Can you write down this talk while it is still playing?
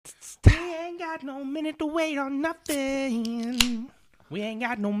We ain't got no minute to wait on nothing. We ain't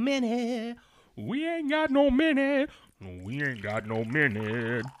got no minute. We ain't got no minute. We ain't got no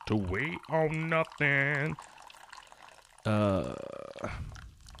minute to wait on nothing. Have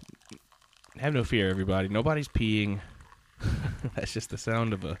no fear, everybody. Nobody's peeing. That's just the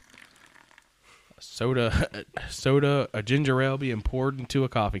sound of a soda, a ginger ale being poured into a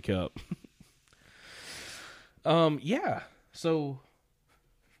coffee cup. Yeah. So,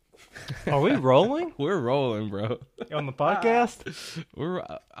 are we rolling? We're rolling, bro. On the podcast?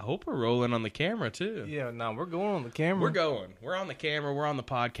 I hope we're rolling on the camera too. Yeah, no, we're going on the camera. We're going. We're on the camera. We're on the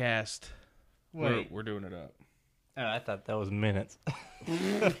podcast. Wait. We're doing it up. Oh, I thought that was minutes.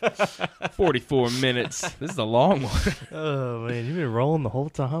 44 minutes. This is a long one. Oh, man. You've been rolling the whole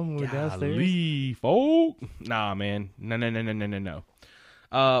time we were downstairs? Golly, folk. Nah, man. No.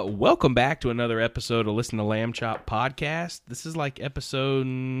 Welcome back to another episode of Listen to Lamb Chop podcast. This is like episode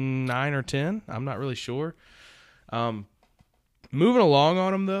 9 or 10. I'm not really sure. Moving along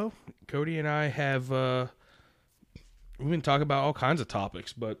on them, though. Cody and I have we've been talking about all kinds of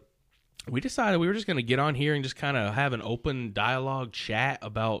topics, but we decided we were just going to get on here and just kind of have an open dialogue chat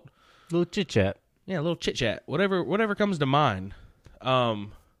about... Little chit-chat. Yeah, a little chit-chat. Whatever comes to mind.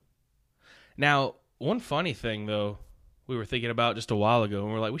 Now, one funny thing, though, we were thinking about just a while ago,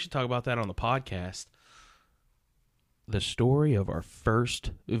 and we're like, we should talk about that on the podcast. The story of our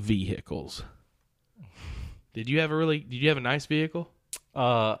first vehicles. Did you have a nice vehicle?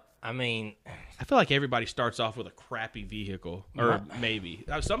 I mean... I feel like everybody starts off with a crappy vehicle, or maybe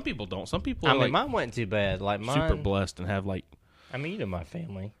some people don't. Some people are mine wasn't too bad. Like mine, super blessed and have like. I mean, you know my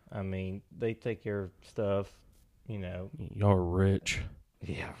family. I mean, they take care of stuff. You know, y'all are rich.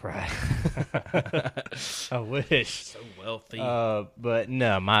 Yeah, right. I wish so wealthy. But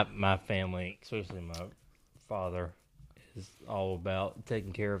no, my family, especially my father, is all about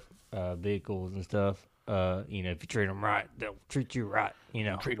taking care of vehicles and stuff. You know, if you treat them right, they'll treat you right. You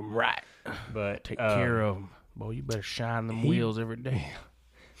know, treat them right. But take care of them. Boy, you better shine them wheels every day.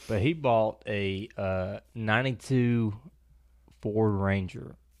 But he bought a 92 Ford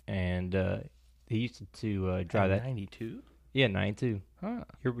Ranger, and he used to drive that. 92? Yeah, 92. Huh.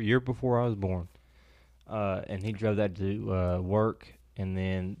 Year before I was born. And he drove that to work, and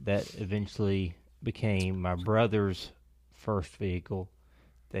then that eventually became my brother's first vehicle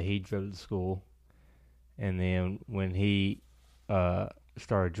that he drove to school. And then when he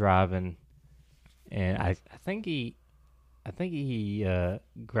started driving, and I think he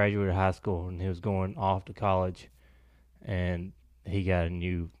graduated high school and he was going off to college, and he got a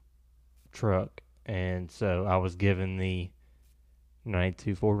new truck, and so I was given the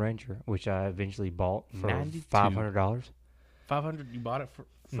 92 Ford Ranger, which I eventually bought for $500. $500? You bought it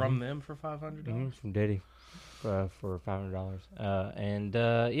from them for $500? Mm-hmm, from Daddy for $500. And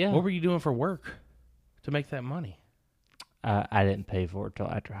yeah. What were you doing for work to make that money? I didn't pay for it till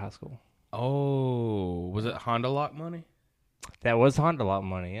after high school. Oh, was it Honda Lock money? That was Honda Lock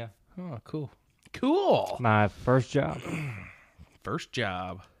money, yeah. Oh, cool. Cool. My first job. First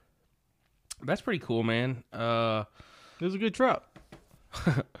job. That's pretty cool, man. It was a good truck.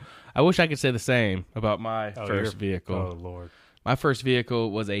 I wish I could say the same about my first vehicle. Oh, Lord. My first vehicle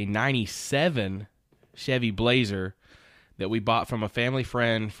was a 97 Chevy Blazer that we bought from a family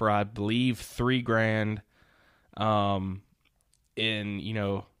friend for, I believe, $3,000. And, you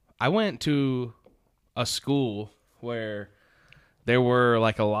know, I went to a school where there were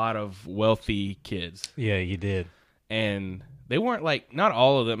like a lot of wealthy kids. Yeah, you did. And they weren't like, not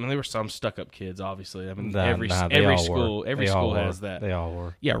all of them. I mean, there were some stuck-up kids, obviously. I mean, every school has that. They all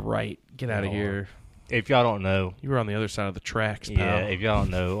were. Yeah, right. Get out of here. If y'all don't know, you were on the other side of the tracks, pal. Yeah, if y'all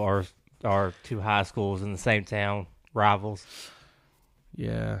don't know, our two high schools in the same town, rivals.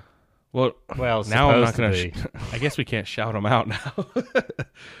 Yeah. Well, now I'm not going to. I guess we can't shout them out now.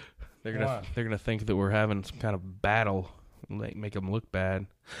 They're gonna think that we're having some kind of battle, make them look bad.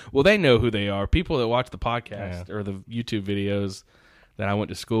 Well, they know who they are. People that watch the podcast or the YouTube videos that I went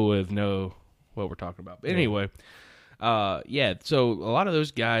to school with know what we're talking about. But anyway, so a lot of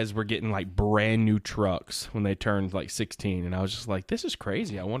those guys were getting like brand new trucks when they turned like 16, and I was just like, this is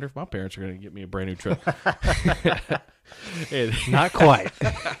crazy. I wonder if my parents are going to get me a brand new truck. Not quite.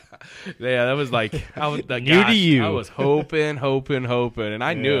 Yeah, that was like, new to you. I was hoping, and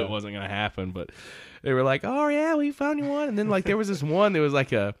I knew it wasn't going to happen, but they were like, oh yeah, we found you one. And then like there was this one that was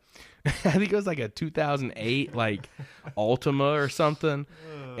like I think it was like a 2008 like Altima or something.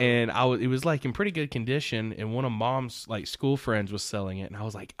 And it was like in pretty good condition, and one of Mom's like school friends was selling it, and I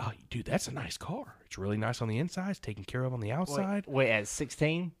was like, "Oh, dude, that's a nice car. It's really nice on the inside, it's taken care of on the outside." Wait, at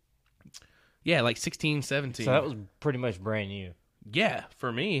 16? Yeah, like 16, 17. So that was pretty much brand new. Yeah,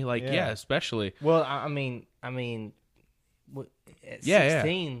 for me, like, yeah, especially. Well, I mean, at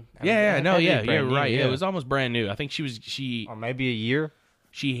 16. You're right. Yeah, it was almost brand new. I think she or maybe a year.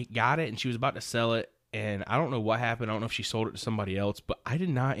 She got it and she was about to sell it, and I don't know what happened. I don't know if she sold it to somebody else, but I did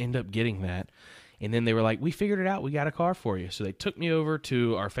not end up getting that. And then they were like, "We figured it out. We got a car for you." So they took me over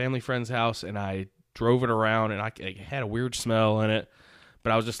to our family friend's house, and I drove it around, and it had a weird smell in it.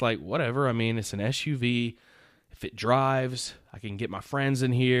 But I was just like, whatever. I mean, it's an SUV. If it drives, I can get my friends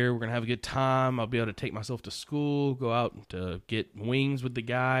in here. We're going to have a good time. I'll be able to take myself to school, go out to get wings with the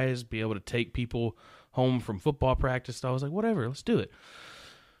guys, be able to take people home from football practice. So I was like, whatever, let's do it.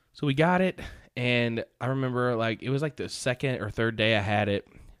 So we got it, and I remember, like, it was like the second or third day I had it.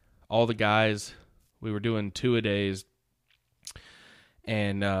 All the guys, we were doing 2-a-days,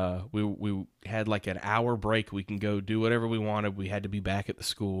 and we had like an hour break. We can go do whatever we wanted. We had to be back at the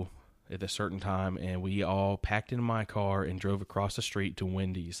school at a certain time, and we all packed into my car and drove across the street to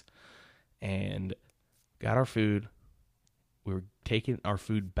Wendy's and got our food. We were taking our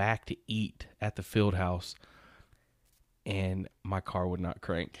food back to eat at the field house, and my car would not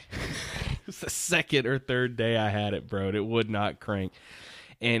crank. It's the second or third day I had it, bro. It would not crank.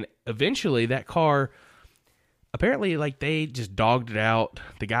 And eventually that car, apparently, like, they just dogged it out.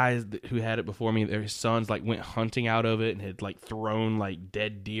 The guys who had it before me, their sons, like, went hunting out of it and had, like, thrown, like,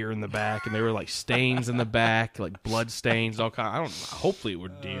 dead deer in the back. And there were, like, stains in the back, like, blood stains, all kind. I don't know. Hopefully it were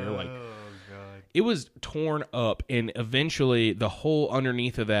deer. Like, God. It was torn up. And eventually, the whole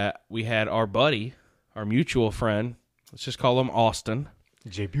underneath of that, we had our buddy, our mutual friend. Let's just call him Austin.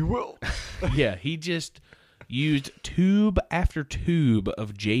 JB Weld. Yeah, he just used tube after tube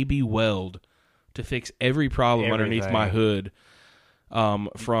of JB Weld to fix every problem underneath my hood,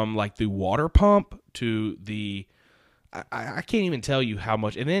 from like the water pump to the, I can't even tell you how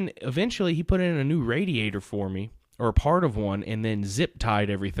much. And then eventually he put in a new radiator for me, or a part of one, and then zip tied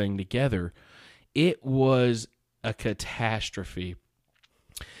everything together. It was a catastrophe.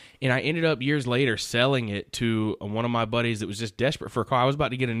 And I ended up years later selling it to one of my buddies that was just desperate for a car. I was about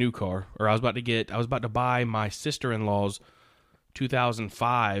to get a new car, or I was about to buy my sister-in-law's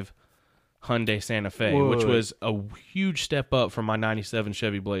 2005 Hyundai Santa Fe, which was a huge step up from my 97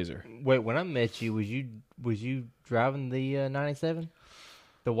 Chevy Blazer. Wait, when I met you, was you driving the 97?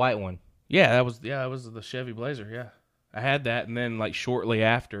 The white one? Yeah, that was the Chevy Blazer, yeah. I had that, and then like shortly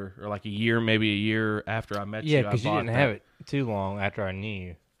after, or like maybe a year after I met you, yeah, because you didn't have it too long after I knew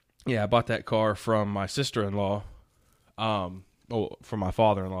you. Yeah, I bought that car from my sister-in-law, from my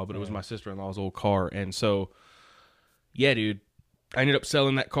father-in-law, but it was my sister-in-law's old car. And so, yeah, dude, I ended up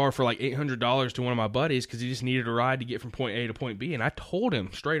selling that car for like $800 to one of my buddies because he just needed a ride to get from point A to point B. And I told him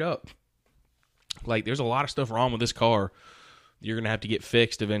straight up, like, there's a lot of stuff wrong with this car. You're going to have to get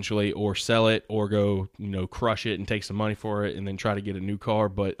fixed eventually, or sell it, or go, crush it and take some money for it and then try to get a new car.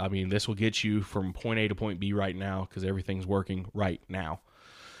 But, I mean, this will get you from point A to point B right now because everything's working right now.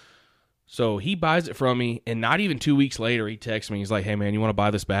 So he buys it from me, and not even 2 weeks later, he texts me. He's like, "Hey, man, you want to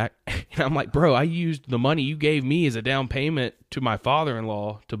buy this back?" And I'm like, "Bro, I used the money you gave me as a down payment to my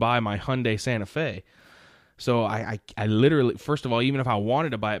father-in-law to buy my Hyundai Santa Fe. So I literally, first of all, even if I wanted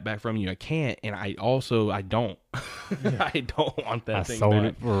to buy it back from you, I can't, and I don't. I don't want that thing back. I sold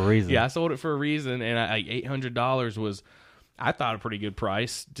it for a reason. Yeah, I sold it for a reason, and $800 was, I thought, a pretty good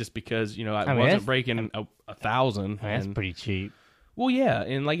price, just because, I wasn't breaking a thousand. That's pretty cheap. Well, yeah,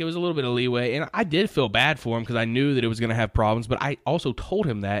 and like it was a little bit of leeway, and I did feel bad for him because I knew that it was going to have problems, but I also told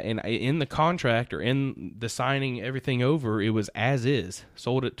him that, and in the contract, or in the signing everything over, it was as is.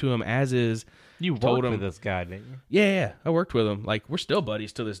 Sold it to him as is. You worked with this guy, didn't you? Yeah, I worked with him. Like, we're still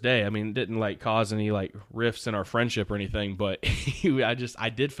buddies to this day. I mean, it didn't like cause any like rifts in our friendship or anything, but I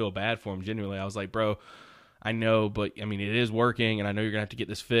did feel bad for him, genuinely. I was like, bro, I know, but I mean, it is working, and I know you're gonna have to get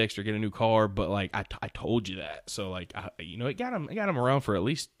this fixed or get a new car. But like, I told you that, so like, it got him around for at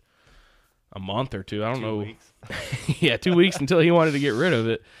least a month or two. I don't know. 2 weeks. Yeah, 2 weeks until he wanted to get rid of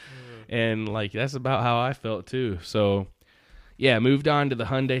it, and like that's about how I felt too. So yeah, moved on to the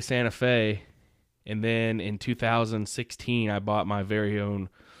Hyundai Santa Fe, and then in 2016, I bought my very own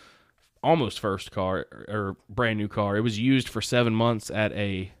almost first car, or brand new car. It was used for 7 months at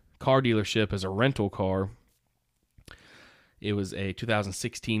a car dealership as a rental car. It was a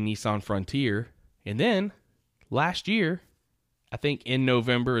 2016 Nissan Frontier. And then last year, I think in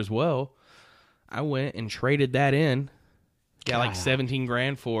November as well, I went and traded that in. Got like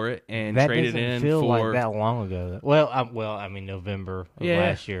 $17,000 for it, and that traded in feel for like that long ago. Well, I mean November of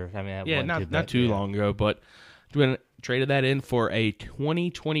last year. I mean, that not too long ago, but traded that in for a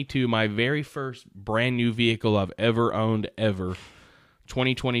 2022, my very first brand new vehicle I've ever owned ever.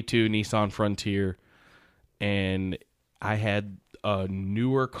 2022 Nissan Frontier, and I had a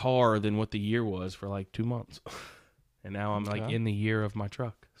newer car than what the year was for like 2 months. And now I'm like in the year of my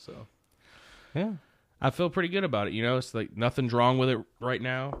truck. So yeah, I feel pretty good about it. You know, it's like nothing's wrong with it right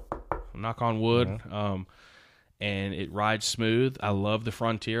now. Knock on wood. Yeah. And it rides smooth. I love the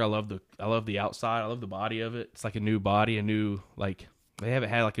Frontier. I love the outside. I love the body of it. It's like a new body, a new, like, they haven't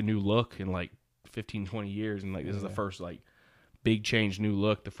had like a new look in like 15, 20 years. And like, this is the first like big change, new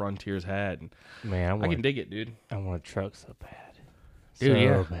look the Frontier's had. And man, I can dig it, dude. I want a truck so bad. Dude,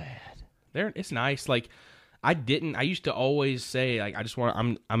 so bad. It's nice. Like, I used to always say, like,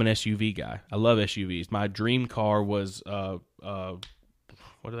 I'm an SUV guy. I love SUVs. My dream car was, what are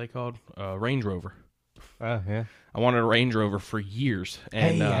they called? Range Rover. Oh, yeah. I wanted a Range Rover for years.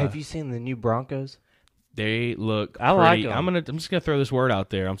 And, hey, have you seen the new Broncos? They look I pretty. like them. I'm just gonna throw this word out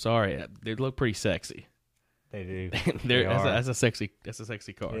there. I'm sorry. They look pretty sexy. They do. That's a sexy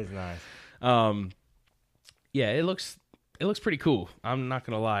car. It is nice. Yeah, it looks pretty cool. I'm not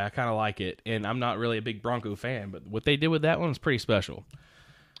gonna lie. I kind of like it, and I'm not really a big Bronco fan, but what they did with that one is pretty special.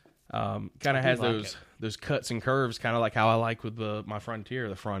 Kind of has those cuts and curves, kind of like how I like with my Frontier,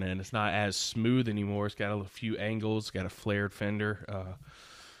 the front end. It's not as smooth anymore. It's got a few angles. It's got a flared fender.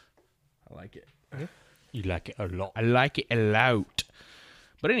 I like it. You like it a lot. I like it a lot.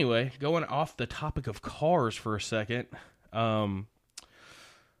 But anyway, going off the topic of cars for a second.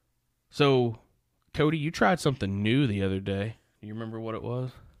 So, Cody, you tried something new the other day. Do you remember what it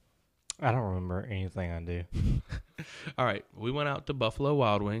was? I don't remember anything I do. All right, we went out to Buffalo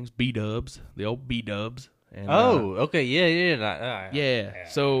Wild Wings, B-Dubs, the old B-Dubs. And, okay, yeah.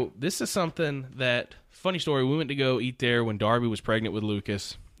 So this is something that, funny story, we went to go eat there when Darby was pregnant with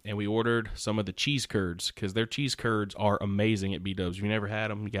Lucas, and we ordered some of the cheese curds, because their cheese curds are amazing at B-Dubs. If you never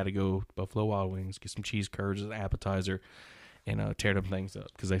had them, you got to go to Buffalo Wild Wings, get some cheese curds as an appetizer, and tear them things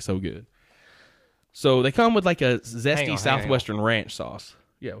up, because they're so good. So they come with like a zesty Southwestern ranch sauce.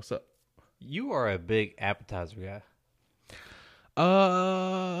 Yeah, what's up? You are a big appetizer guy.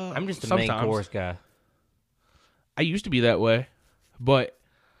 I'm just a sometimes. main course guy. I used to be that way, but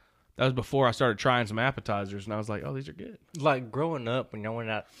that was before I started trying some appetizers, and I was like, "Oh, these are good." Like growing up, when y'all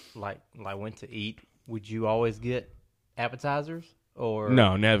went out, like went to eat, would you always get appetizers or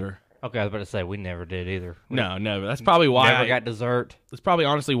No, never. Okay, I was about to say we never did either. No, never. That's probably why I got dessert. That's probably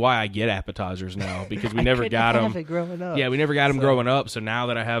honestly why I get appetizers now, because we never got them growing up. Yeah, we never got them growing up. So now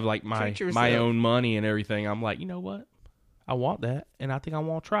that I have like my own money and everything, I'm like, you know what? I want that, and I think I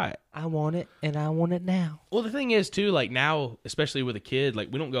want to try it. I want it, and I want it now. Well, the thing is too, like now, especially with a kid,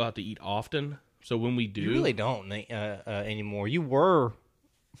 like we don't go out to eat often. So when we do, you really don't anymore. You were,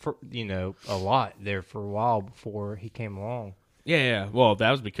 for a lot there for a while before he came along. Yeah. Well, that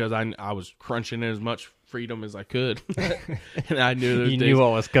was because I was crunching as much freedom as I could, and I knew those days. You knew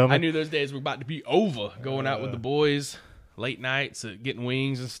what was coming. I knew those days were about to be over. Going out with the boys, late nights, getting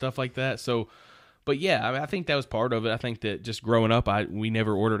wings and stuff like that. So, but yeah, I think that was part of it. I think that just growing up, we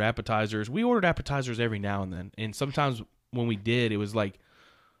never ordered appetizers. We ordered appetizers every now and then, and sometimes when we did, it was like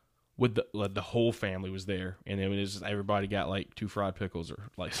with the whole family was there, and it was just, everybody got like 2 fried pickles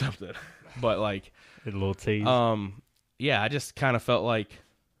or like something. But like a little tease. Yeah, I just kind of felt like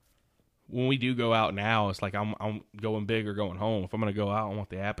when we do go out now, it's like I'm going big or going home. If I'm going to go out, I want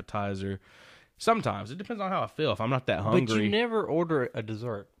the appetizer. Sometimes it depends on how I feel. If I'm not that hungry, but you never order a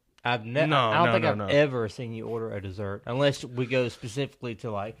dessert. I don't think I've ever seen you order a dessert unless we go specifically to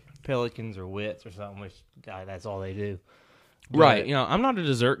like Pelicans or Wits or something. Which that's all they do. Right? I'm not a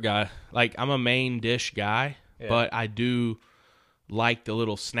dessert guy. Like I'm a main dish guy, but I do like the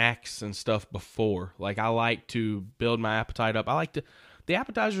little snacks and stuff before. Like I like to build my appetite up. The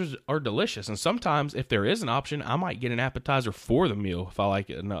appetizers are delicious, and sometimes if there is an option, I might get an appetizer for the meal if I like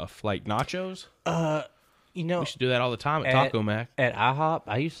it enough. Like nachos. We should do that all the time at Taco Mac. At IHOP,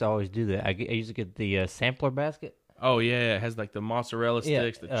 I used to always do that. I used to get the sampler basket. Oh yeah, it has like the mozzarella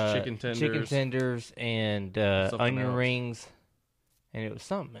sticks, the chicken tenders, and onion rings, and it was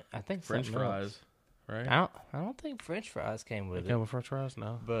something. I think French fries. Else. Right? I don't think French fries came with it. Came with French fries?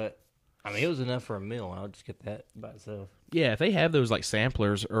 No. But I mean, it was enough for a meal. I'll just get that by itself. Yeah, if they have those like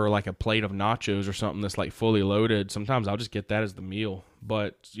samplers or like a plate of nachos or something that's like fully loaded, sometimes I'll just get that as the meal.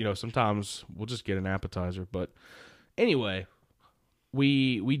 But sometimes we'll just get an appetizer. But anyway,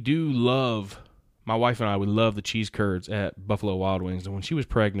 we do love, my wife and I, we love the cheese curds at Buffalo Wild Wings. And when she was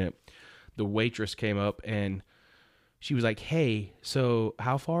pregnant, the waitress came up and she was like, "Hey, so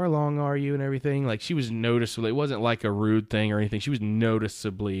how far along are you and everything?" Like she was noticeably, it wasn't like a rude thing or anything. She was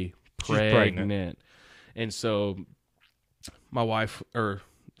noticeably pregnant. And so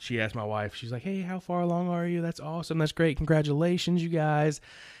she asked my wife, she's like, "Hey, how far along are you? That's awesome. That's great. Congratulations, you guys."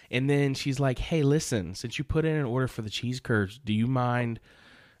 And then she's like, hey, listen, since you put in an order for the cheese curds, do you mind?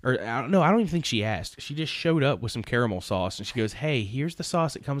 Or I don't know. I don't even think she asked. She just showed up with some caramel sauce, and she goes, hey, here's the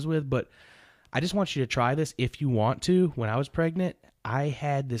sauce it comes with, but I just want you to try this if you want to. When I was pregnant, I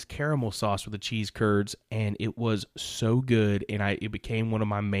had this caramel sauce with the cheese curds, and it was so good, and it became one of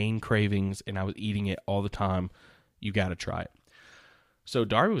my main cravings, and I was eating it all the time. You got to try it. So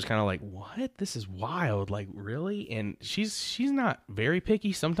Darby was kind of like, what? This is wild. Like, really? And she's not very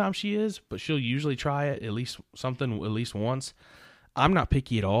picky. Sometimes she is, but she'll usually try it at least once. I'm not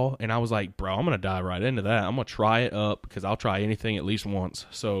picky at all, and I was like, bro, I'm going to dive right into that. I'm going to try it up because I'll try anything at least once.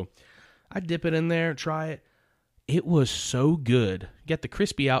 So I dip it in there, try it. It was so good. You got the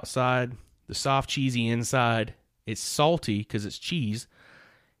crispy outside, the soft, cheesy inside. It's salty because it's cheese.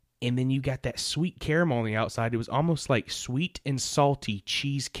 And then you got that sweet caramel on the outside. It was almost like sweet and salty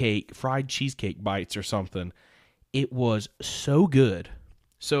cheesecake, fried cheesecake bites or something. It was so good.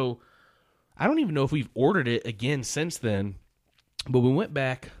 So I don't even know if we've ordered it again since then. But we went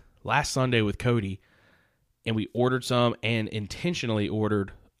back last Sunday with Cody, and we ordered some and intentionally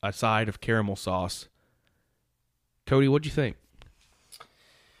ordered a side of caramel sauce. Cody, what'd you think?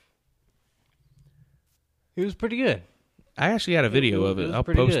 It was pretty good. I actually had a video of it. I'll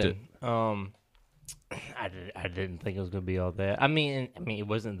post it. I didn't think it was going to be all that. I mean, it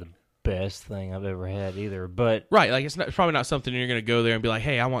wasn't the best thing I've ever had either. But right, like it's probably not something you're going to go there and be like,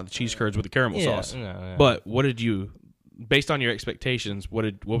 hey, I want the cheese curds with the caramel sauce. No. But what did you? Based on your expectations,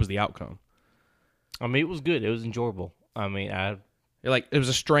 what was the outcome? I mean, it was good. It was enjoyable. I mean, it was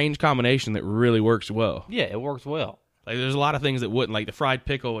a strange combination that really works well. Yeah, it works well. Like there's a lot of things that wouldn't, like the fried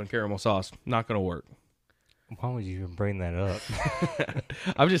pickle and caramel sauce, not going to work. Why would you even bring that up?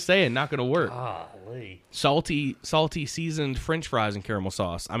 I'm just saying, not going to work. Golly. Salty seasoned French fries and caramel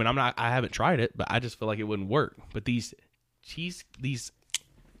sauce. I mean, I haven't tried it, but I just feel like it wouldn't work. But these cheese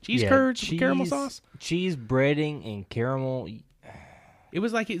curds, caramel sauce, cheese breading, and caramel. It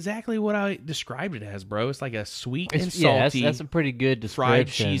was like exactly what I described it as, bro. It's like a sweet and salty. Yeah, that's a pretty good description. Fried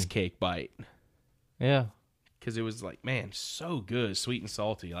cheesecake bite. Yeah, because it was like, man, so good, sweet and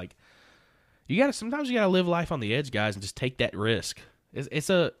salty. Like sometimes you gotta live life on the edge, guys, and just take that risk. It's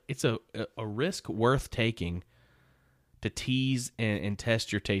a risk worth taking to tease and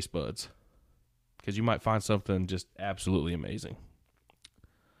test your taste buds, because you might find something just absolutely amazing.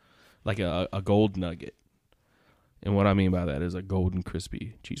 Like a gold nugget. And what I mean by that is a golden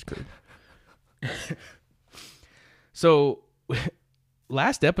crispy cheese curd. So,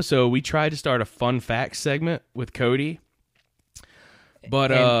 last episode, we tried to start a fun facts segment with Cody.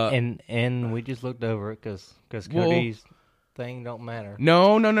 But and we just looked over it because Cody's thing don't matter.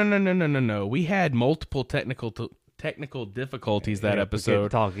 No. We had multiple technical difficulties that episode. We couldn't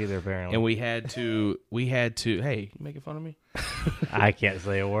talk either, apparently. And we had to. Hey, you making fun of me? I can't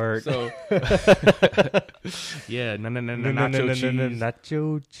say a word. So, yeah, no, nacho cheese.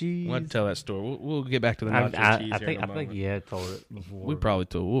 Nacho cheese. We'll tell that story. We'll get back to the nacho cheese. I think you had told it before. We probably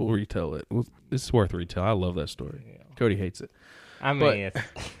told. We'll retell it. It's worth retell. I love that story. Yeah. Cody hates it. I mean,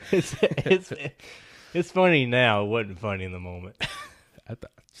 it's funny now. It wasn't funny in the moment. I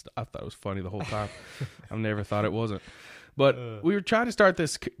thought it was funny the whole time. I never thought it wasn't. But we were trying to start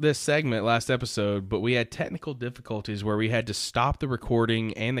this segment last episode, but we had technical difficulties where we had to stop the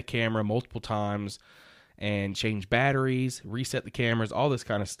recording and the camera multiple times and change batteries, reset the cameras, all this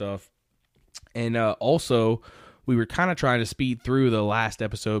kind of stuff. And also, we were kind of trying to speed through the last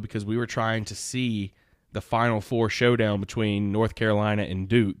episode because we were trying to see the Final Four showdown between North Carolina and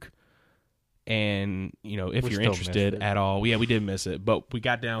Duke. And, if you're interested at all, we did miss it, but we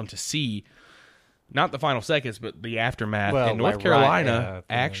got down to see not the final seconds, but the aftermath. And North Carolina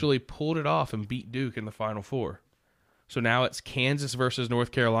actually pulled it off and beat Duke in the Final Four. So now it's Kansas versus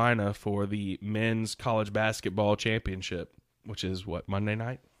North Carolina for the men's college basketball championship, which is what, Monday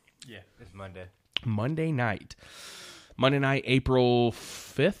night? Yeah, it's Monday. Monday night, April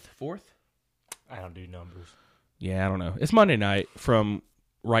 5th, 4th? I don't do numbers. Yeah, I don't know. It's Monday night from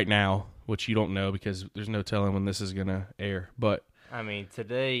right now, which you don't know because there's no telling when this is going to air. But I mean,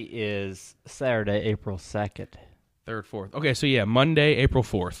 today is Saturday, April 2nd. 3rd, 4th. Okay, so yeah, Monday, April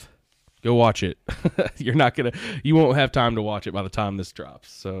 4th. Go watch it. You won't have time to watch it by the time this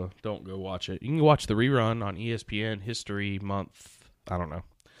drops, so don't go watch it. You can watch the rerun on ESPN History Month. I don't know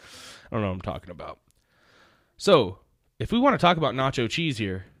what I'm talking about. So, if we want to talk about nacho cheese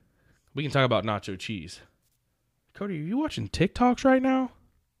here, we can talk about nacho cheese. Cody, are you watching TikToks right now?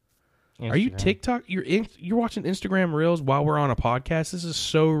 Instagram. Are you TikTok? You're watching Instagram Reels while we're on a podcast? This is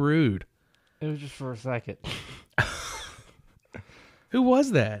so rude. It was just for a second. Who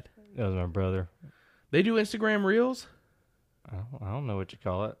was that? That was my brother. They do Instagram Reels? I don't know what you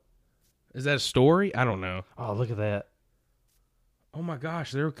call it. Is that a story? I don't know. Oh, look at that. Oh my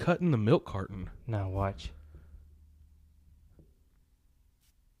gosh, they were cutting the milk carton. Now watch.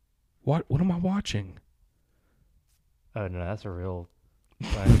 What am I watching? Oh no, that's a real.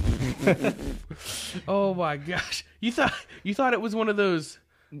 Oh my gosh! You thought it was one of those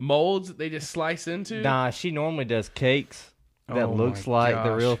molds that they just slice into? Nah, she normally does cakes that looks like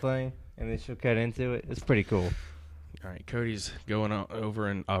the real thing, and then she'll cut into it. It's pretty cool. All right, Cody's going over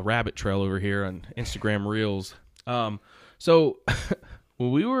in a rabbit trail over here on Instagram Reels. So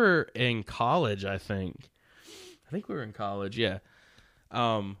when we were in college, I think we were in college, yeah.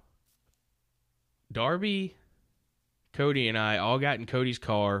 Darby, Cody, and I all got in Cody's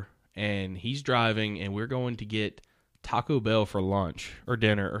car, and he's driving, and we're going to get Taco Bell for lunch or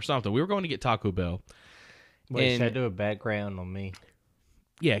dinner or something. We were going to get Taco Bell. Wait, should I do a background on me?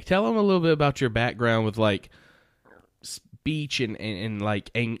 Yeah, tell them a little bit about your background with like speech and like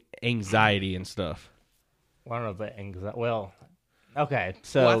anxiety and stuff. Well, I don't know about anxiety. Well, okay,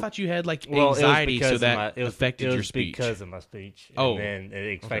 so I thought you had like anxiety, so that affected your speech. Because of my speech. Oh, and then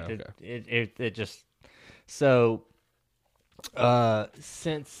it affected okay. It just so.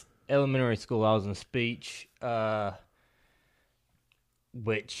 Since elementary school, I was in speech.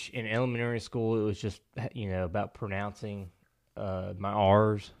 Which in elementary school it was just about pronouncing my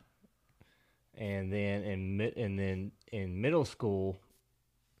R's, and then in middle school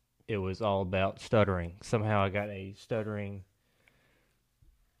it was all about stuttering. Somehow I got a stuttering.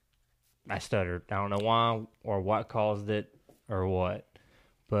 I stuttered. I don't know why or what caused it or what,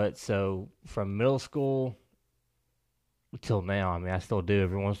 but so from middle school till now, I mean I still do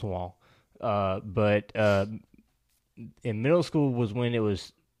every once in a while, but in middle school was when it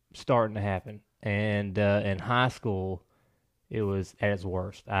was starting to happen, and in high school, it was at its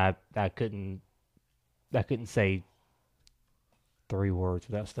worst. I couldn't say 3 words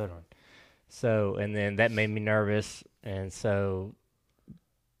without stuttering. So, and then that made me nervous, and so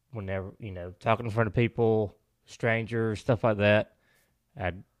whenever talking in front of people, strangers, stuff like that,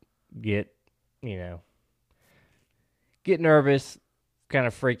 I'd get nervous, kind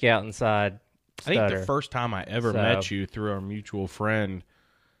of freak out inside. I think the first time I ever met you through our mutual friend,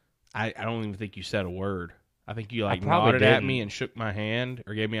 I don't even think you said a word. I think you nodded at me and shook my hand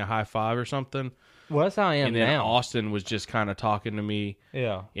or gave me a high five or something. Well, that's how I am now. And then Austin was just kind of talking to me.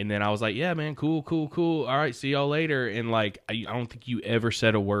 Yeah. And then I was like, yeah, man, cool. All right, see y'all later. And I don't think you ever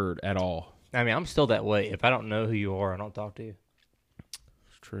said a word at all. I mean, I'm still that way. If I don't know who you are, I don't talk to you.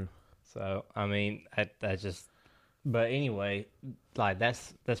 It's true. So, I mean, I just... But anyway,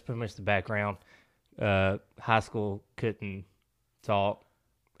 that's pretty much the background. High school, couldn't talk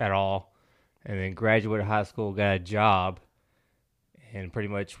at all, and then graduated high school, got a job, and pretty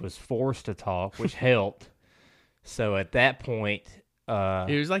much was forced to talk, which helped. So at that point,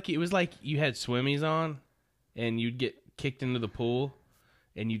 it was like you had swimmies on, and you'd get kicked into the pool,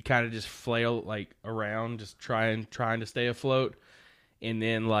 and you'd kind of just flail around, just trying to stay afloat, and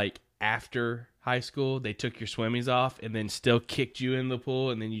then after high school, they took your swimmies off and then still kicked you in the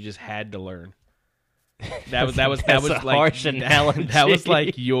pool, and then you just had to learn. That was harsh analogy. That was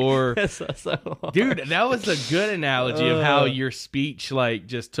like your so dude. That was a good analogy of how your speech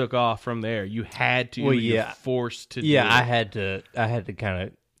just took off from there. You had to. You're forced to. Yeah, do it. I had to kind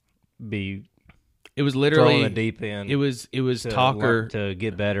of be. It was literally thrown the deep end. It was talker to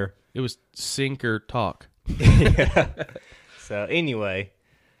get better. It was sink or talk. So anyway.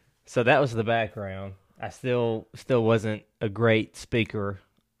 So that was the background. I still wasn't a great speaker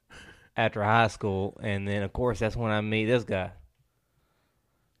after high school, and then of course that's when I meet this guy.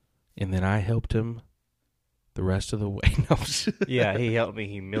 And then I helped him the rest of the way. No. Yeah, he helped me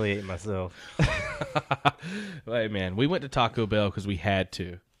humiliate myself. Hey man, we went to Taco Bell because we had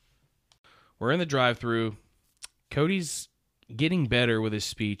to. We're in the drive-thru. Cody's getting better with his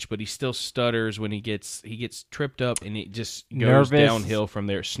speech, but he still stutters when he gets tripped up, and it just goes downhill from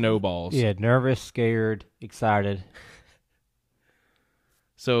there. Snowballs. Yeah, nervous, scared, excited.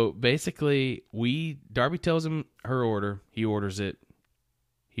 So basically, Darby tells him her order. He orders it.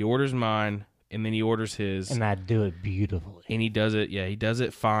 He orders mine, and then he orders his. And I do it beautifully. And he does it. Yeah, he does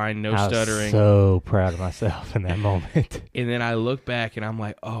it fine. No stuttering. I was so proud of myself in that moment. And then I look back, and I'm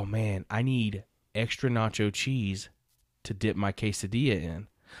like, oh man, I need extra nacho cheese to dip my quesadilla in.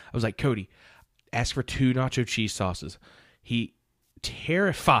 I was like, Cody, ask for 2 nacho cheese sauces. He,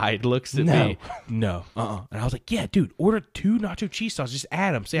 terrified, looks at me. No. And I was like, yeah, dude, order 2 nacho cheese sauces. Just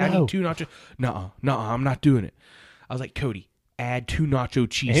add them. Say, I need 2 nacho. No, I'm not doing it. I was like, Cody, add 2 nacho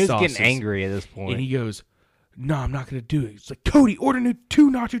cheese sauces. He was getting angry at this point. And he goes, no, I'm not going to do it. It's like, Cody, order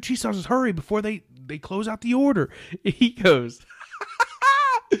 2 nacho cheese sauces. Hurry before they close out the order. And he goes...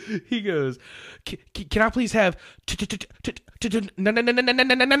 He goes, can I please have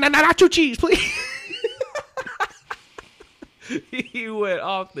nacho cheese, please? He went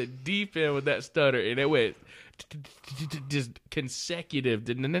off the deep end with that stutter, and it went just consecutive.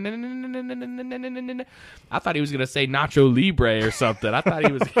 I thought he was gonna say Nacho Libre or something. I thought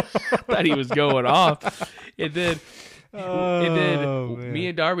he was going off, and then me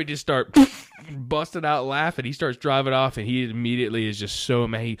and Darby just start busting out laughing. He starts driving off, and he immediately is just so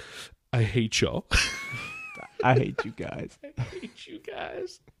mad. I hate y'all. I hate you guys. I hate you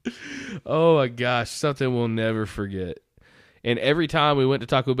guys. Oh my gosh, something we'll never forget. And every time we went to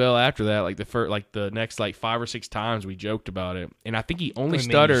Taco Bell after that, like the next 5 or 6 times, we joked about it. And I think he only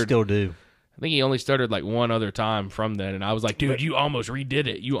stuttered. You still do. I think he only stuttered like one other time from then. And I was like, dude, you almost redid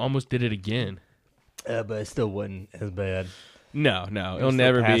it. You almost did it again. But it still wasn't as bad. No, it'll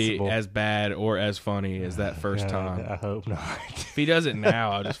never be as bad or as funny as that first time. I hope not. If he does it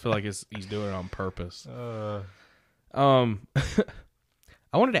now, I just feel like he's doing it on purpose. I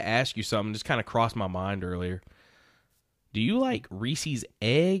wanted to ask you something. Just kind of crossed my mind earlier. Do you like Reese's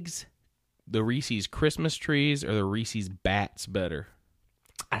eggs, the Reese's Christmas trees, or the Reese's bats better?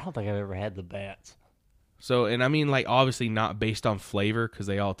 I don't think I've ever had the bats. So, and I mean, obviously not based on flavor because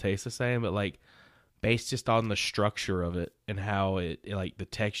they all taste the same, but based just on the structure of it and how it the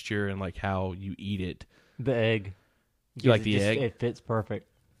texture and how you eat it. The egg. You like the egg? It fits perfect.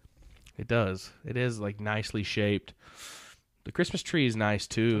 It does. It is nicely shaped. The Christmas tree is nice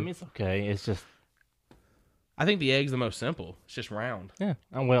too. I mean, it's okay. It's just. I think the egg's the most simple. It's just round. Yeah.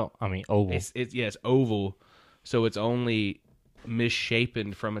 Well, I mean, oval. It's oval, so it's only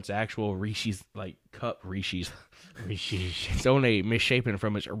misshapen from its actual Reese's cup Reese's. It's only misshapen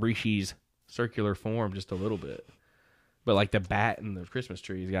from its Reese's circular form just a little bit. But the bat and the Christmas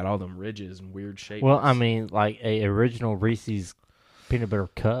tree's got all them ridges and weird shapes. Well, I mean, a original Reese's peanut butter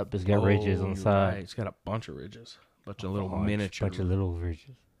cup has got ridges on the side. Right. It's got a bunch of ridges, bunch of little miniature, bunch of little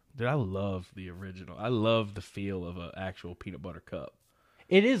ridges. Dude, I love the original. I love the feel of an actual peanut butter cup.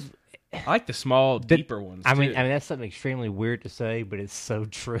 It is. I like the small, deeper ones. I mean, that's something extremely weird to say, but it's so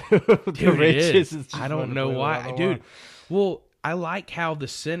true. The ridges is I don't know why, dude. Well, I like how the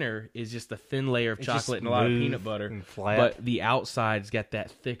center is just a thin layer of chocolate and a lot of peanut butter, and flat. But the outside's got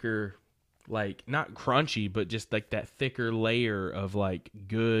that thicker, not crunchy, but just that thicker layer of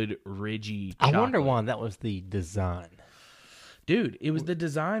good ridgy chocolate. I wonder why that was the design. Dude, it was the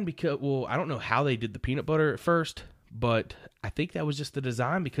design because, I don't know how they did the peanut butter at first, but I think that was just the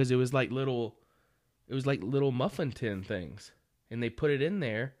design because it was little muffin tin things. And they put it in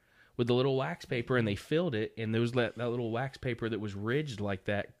there with the little wax paper and they filled it. And there was that little wax paper that was ridged like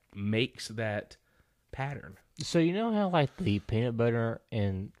that makes that pattern. So you know how the peanut butter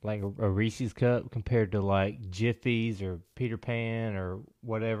in a Reese's cup compared to Jiffy's or Peter Pan or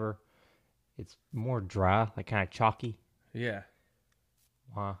whatever, it's more dry, kind of chalky? Yeah.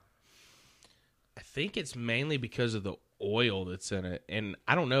 Why? I think it's mainly because of the oil that's in it. And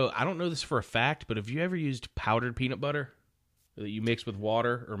I don't know this for a fact, but have you ever used powdered peanut butter that you mix with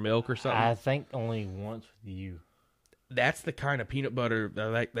water or milk or something? I think only once with you. That's the kind of peanut butter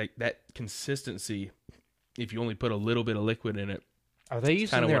that consistency. If you only put a little bit of liquid in it. Are they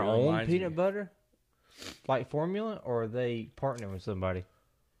using their own peanut butter? Formula, or are they partnering with somebody?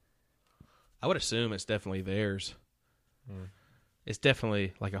 I would assume it's definitely theirs. It's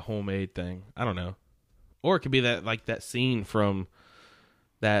definitely a homemade thing. I don't know. Or it could be that scene from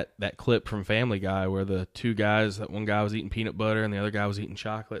that clip from Family Guy where the two guys, that one guy was eating peanut butter and the other guy was eating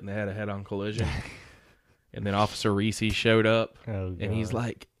chocolate and they had a head-on collision. And then Officer Reese showed up and he's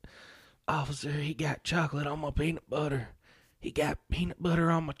like, "Officer, he got chocolate on my peanut butter. He got peanut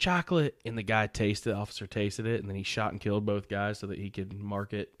butter on my chocolate." And the guy officer tasted it, and then he shot and killed both guys so that he could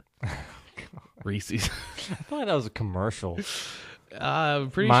market Reese's. I thought that was a commercial.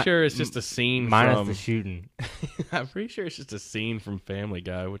 I'm pretty sure it's just a scene minus the shooting. I'm pretty sure it's just a scene from Family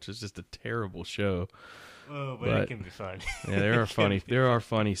Guy, which is just a terrible show. Oh, but it can be funny. Yeah, there are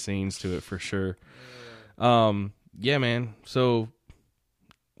funny scenes to it for sure. Yeah, man. So,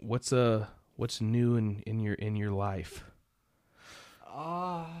 what's new in your life?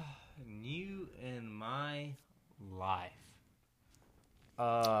 New in my life.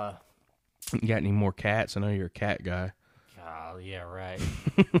 You got any more cats? I know you're a cat guy. Oh, yeah, right.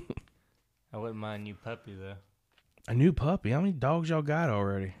 I wouldn't mind a new puppy, though. A new puppy? How many dogs y'all got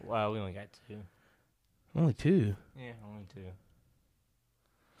already? Well, we only got 2. Only 2? Yeah, only 2.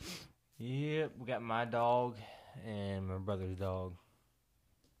 Yep, we got my dog and my brother's dog.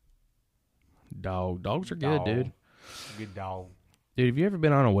 Dogs are good, dude. Good dog. Dude, have you ever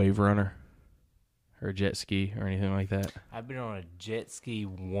been on a wave runner? or a jet ski or anything like that? I've been on a jet ski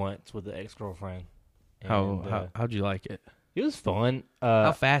once with an ex-girlfriend. How'd you like it? It was fun.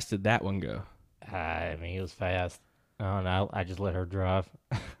 How fast did that one go? I mean, it was fast. I don't know. I just let her drive.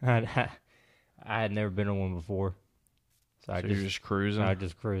 I had never been on one before. So you're just cruising? I was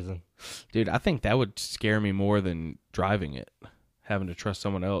just cruising. Dude, I think that would scare me more than driving it. Having to trust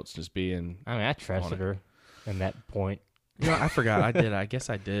someone else, just being... I mean, I trusted her at that point. You know, I forgot. I guess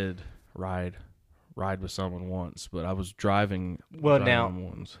I did ride with someone once, but I was driving them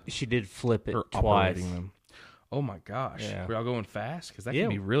once. She did flip it twice. Them. Oh, my gosh. Yeah. Were y'all going fast? Because that can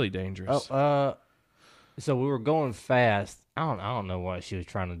be really dangerous. So we were going fast. I don't know what she was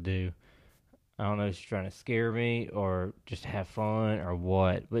trying to do. I don't know if she's trying to scare me or just have fun or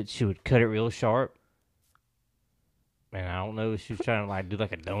what. But she would cut it real sharp. And I don't know if she was trying to do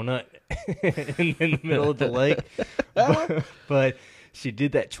like a donut in the middle of the lake. But she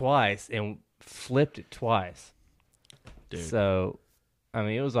did that twice and flipped it twice. Dude. So, I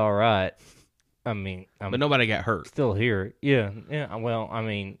mean, it was all right. I mean, but nobody got hurt. Still here. Yeah. Well, I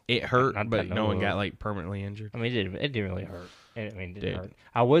mean, it hurt, but no one got permanently injured. I mean, it didn't really hurt. I mean, it didn't hurt.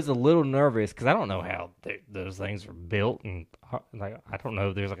 I was a little nervous because I don't know how those things are built, and I don't know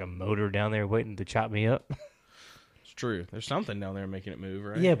if there's a motor down there waiting to chop me up. It's true. There's something down there making it move,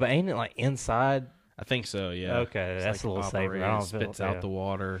 right? Yeah, but ain't it inside? I think so. Yeah. Okay, that's a little safer. It spits out the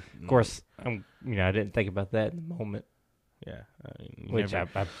water. Of course, I didn't think about that in the moment. Yeah,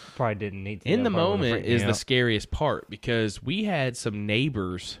 I probably didn't need to. In the moment is the scariest part because we had some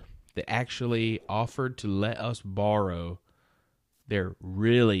neighbors that actually offered to let us borrow their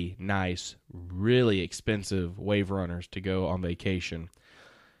really nice, really expensive wave runners to go on vacation.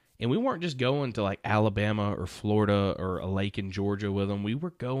 And we weren't just going to Alabama or Florida or a lake in Georgia with them. We were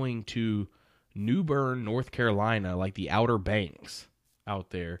going to New Bern, North Carolina, the Outer Banks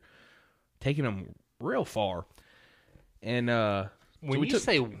out there, taking them real far. And when you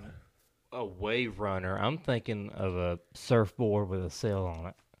say a wave runner, I'm thinking of a surfboard with a sail on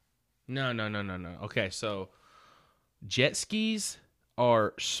it. No. Okay, so jet skis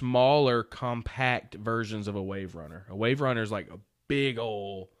are smaller, compact versions of a wave runner. A wave runner is like a big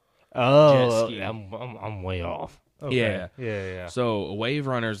old jet ski. I'm way off. Okay. Yeah. So a wave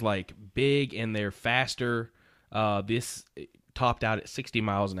runner is big and they're faster. This topped out at 60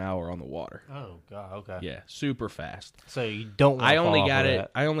 miles an hour on the water. Oh God, okay. Yeah, super fast. So you don't want I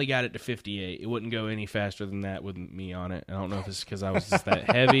only got it to 58. It wouldn't go any faster than that with me on it. I don't know if it's because I was just that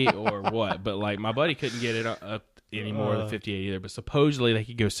heavy or what, but my buddy couldn't get it up any more than 58 either, but supposedly they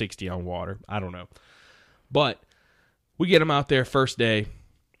could go 60 on water. I don't know. But we get them out there first day,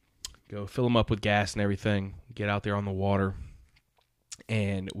 go fill them up with gas and everything, get out there on the water,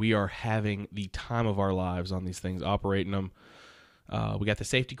 and we are having the time of our lives on these things, operating them. We got the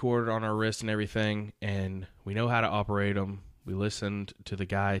safety cord on our wrist and everything, and we know how to operate them. We listened to the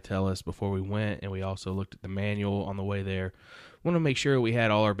guy tell us before we went, and we also looked at the manual on the way there. We want to make sure we had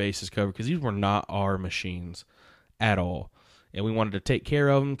all our bases covered because these were not our machines at all. And we wanted to take care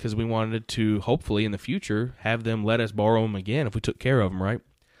of them because we wanted to, hopefully in the future, have them let us borrow them again if we took care of them, right?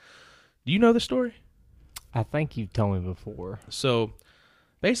 Do you know the story? I think you've told me before. So,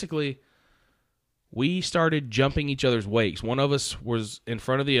 basically, we started jumping each other's wakes. One of us was in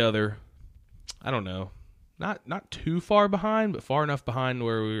front of the other. I don't know. Not too far behind, but far enough behind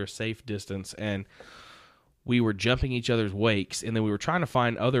where we were safe distance. And we were jumping each other's wakes. And then we were trying to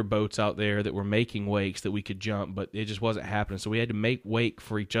find other boats out there that were making wakes that we could jump, but it just wasn't happening. So we had to make wake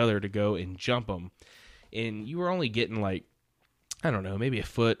for each other to go and jump them. And you were only getting I don't know, maybe a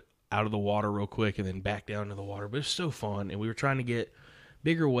foot out of the water real quick and then back down to the water. But it was so fun. And we were trying to get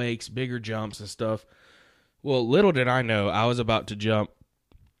bigger wakes, bigger jumps and stuff. Well, little did I know, I was about to jump,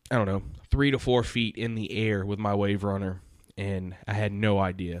 3 to 4 feet in the air with my wave runner, and I had no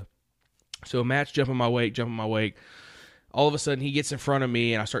idea. So Matt's jumping my wake. All of a sudden, he gets in front of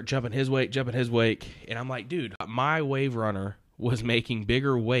me, and I start jumping his wake, and I'm like, dude, my wave runner was making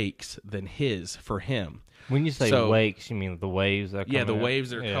bigger wakes than his for him. When you say wakes, you mean the waves that are coming out? Yeah, the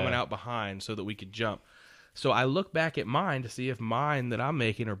waves that are coming out behind so that we could jump. So I look back at mine to see if mine that I'm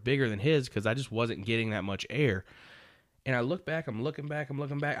making are bigger than his because I just wasn't getting that much air. And I look back, I'm looking back.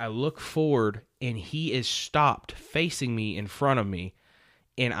 I look forward, and he is stopped facing me in front of me,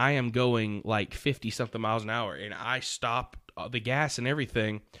 and I am going 50-something miles an hour, and I stop the gas and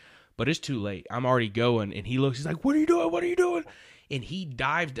everything, but it's too late. I'm already going, and he looks, he's like, what are you doing? And he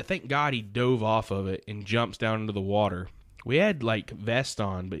dived, thank God he dove off of it and jumps down into the water. We had vest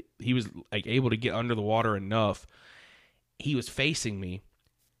on, but he was able to get under the water enough. He was facing me.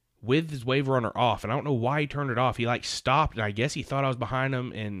 with his wave runner off, and I don't know why he turned it off. He like stopped, and I guess he thought I was behind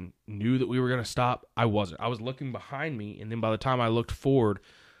him and knew that we were going to stop. I wasn't. I was looking behind me, and then by the time I looked forward,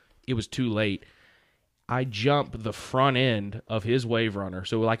 it was too late. I jumped the front end of his wave runner,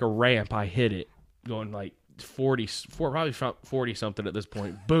 so like a ramp, I hit it, going like 40 something at this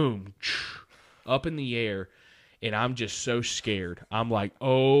point. Boom, up in the air, and I'm just so scared. I'm like,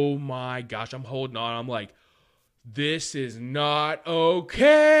 oh my gosh, I'm holding on. I'm like, this is not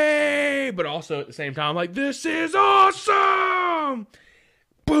okay. But also at the same time, I'm like, this is awesome.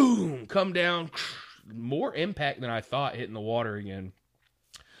 Boom, come down. More impact than I thought hitting the water again.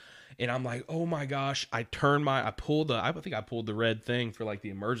 And I'm like, oh my gosh. I pulled the red thing for like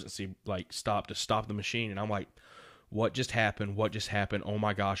the emergency like stop to stop the machine. And I'm like, what just happened? What just happened? Oh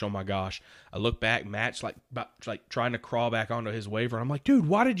my gosh. Oh my gosh. I look back, Matt's like trying to crawl back onto his wave runner. I'm like, dude,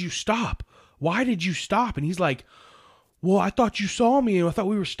 why did you stop? Why did you stop? And he's like, well, I thought you saw me, and I thought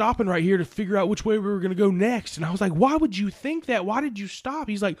we were stopping right here to figure out which way we were going to go next. And I was like, why would you think that? Why did you stop?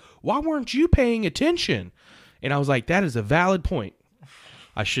 He's like, why weren't you paying attention? And I was like, that is a valid point.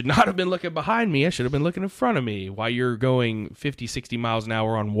 I should not have been looking behind me. I should have been looking in front of me while you're going 50, 60 miles an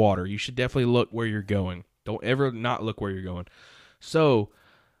hour on water. You should definitely look where you're going. Don't ever not look where you're going. So,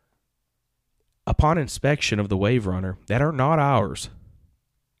 upon inspection of the wave runner that are not ours,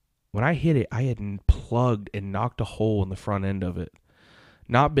 when I hit it, I had plugged and knocked a hole in the front end of it.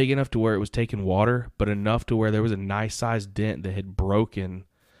 Not big enough to where it was taking water, but enough to where there was a nice sized dent that had broken.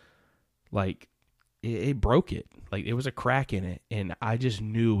 Like, it broke it. Like, it was a crack in it. And I just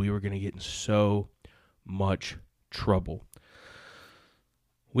knew we were going to get in so much trouble.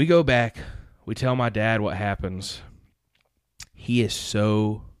 We go back. We tell my dad what happens. He is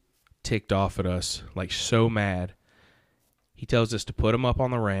so ticked off at us, like so mad. He tells us to put them up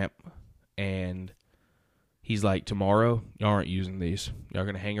on the ramp, and he's like, tomorrow, y'all aren't using these. Y'all are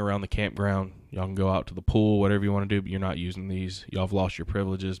going to hang around the campground. Y'all can go out to the pool, whatever you want to do, but you're not using these. Y'all have lost your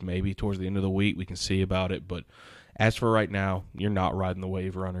privileges. Maybe towards the end of the week we can see about it, but as for right now, you're not riding the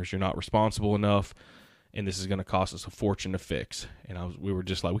wave runners. You're not responsible enough, and this is going to cost us a fortune to fix. And we were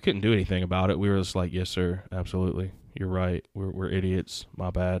just like, we couldn't do anything about it. We were just like, yes, sir, absolutely. You're right. We're idiots. My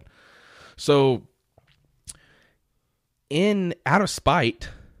bad. So, out of spite,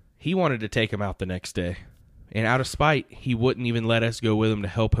 he wanted to take him out the next day. And out of spite, he wouldn't even let us go with him to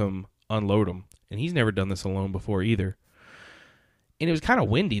help him unload him. And he's never done this alone before either. And it was kind of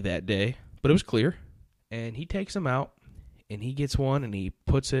windy that day, but it was clear. And he takes him out, and he gets one, and he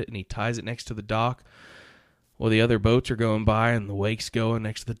puts it, and he ties it next to the dock. Well, the other boats are going by, and the wake's going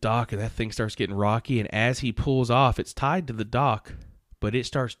next to the dock, and that thing starts getting rocky. And as he pulls off, it's tied to the dock, but it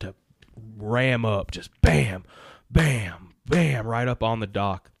starts to ram up, just bam, bam, bam, right up on the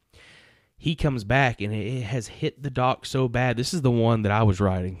dock. He comes back, and it has hit the dock so bad. This is the one that I was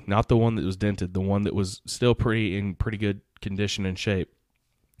riding, not the one that was dented, the one that was still in pretty good condition and shape.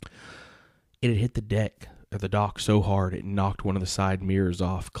 It had hit the deck or the dock so hard it knocked one of the side mirrors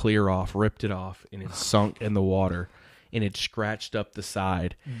off, clear off, ripped it off, and it sunk in the water, and it scratched up the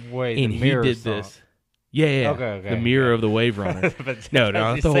side. Wait, and the mirror he did sunk. this. Yeah. Okay. The mirror of the wave runner. No,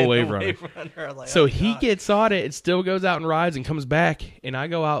 not the whole wave runner. Like, so he gets on it, and still goes out and rides and comes back, and I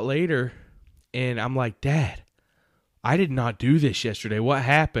go out later, and I'm like, Dad, I did not do this yesterday. What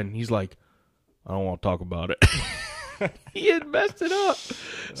happened? He's like, I don't want to talk about it. He had messed it up.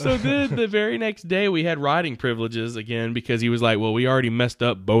 So then the very next day we had riding privileges again because he was like, well, we already messed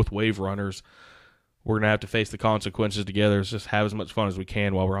up both wave runners. We're going to have to face the consequences together. Let's just have as much fun as we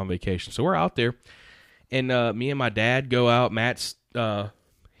can while we're on vacation. So we're out there. And me and my dad go out. Matt's,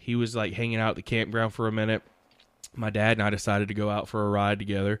 he was like hanging out at the campground for a minute. My dad and I decided to go out for a ride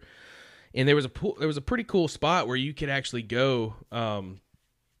together. And there was a pretty cool spot where you could actually go. I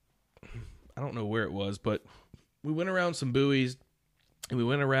don't know where it was, but we went around some buoys, and we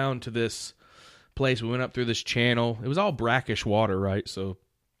went around to this place. We went up through this channel. It was all brackish water, right? So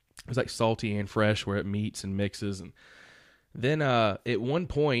it was like salty and fresh where it meets and mixes. And then at one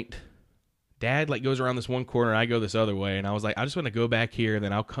point, Dad like goes around this one corner, and I go this other way. And I was like, I just want to go back here, and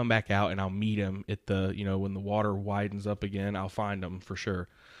then I'll come back out, and I'll meet him at the, when the water widens up again. I'll find him for sure.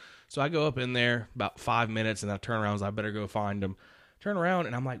 So I go up in there about 5 minutes, and I turn around. I was like, I better go find him. Turn around,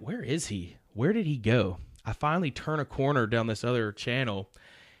 and I'm like, where is he? Where did he go? I finally turn a corner down this other channel,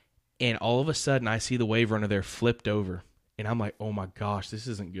 and all of a sudden I see the wave runner there flipped over. And I'm like, oh my gosh, this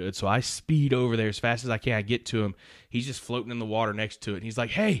isn't good. So I speed over there as fast as I can. I get to him. He's just floating in the water next to it. And he's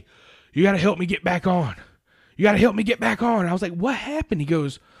like, hey, you got to help me get back on. You got to help me get back on. And I was like, what happened? He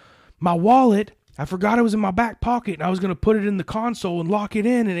goes, my wallet. I forgot it was in my back pocket, and I was going to put it in the console and lock it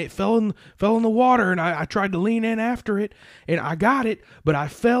in, and it fell in the water, and I tried to lean in after it, and I got it, but I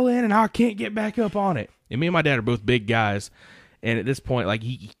fell in, and I can't get back up on it. And me and my dad are both big guys, and at this point, like,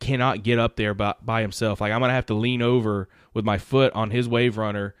 he cannot get up there by himself. Like, I'm going to have to lean over with my foot on his Wave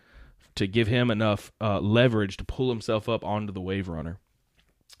Runner to give him enough leverage to pull himself up onto the Wave Runner.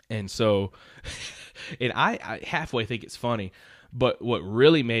 And so, and I halfway think it's funny, but what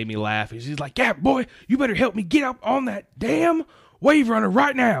really made me laugh is he's like, yeah, boy, you better help me get up on that damn Wave Runner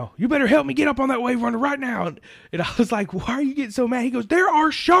right now. You better help me get up on that Wave Runner right now. And I was like, why are you getting so mad? He goes, there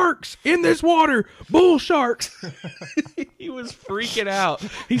are sharks in this water. Bull sharks. He was freaking out.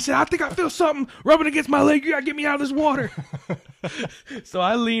 He said, I think I feel something rubbing against my leg. You got to get me out of this water. So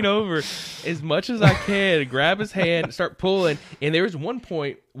I lean over as much as I can, grab his hand, start pulling. And there's one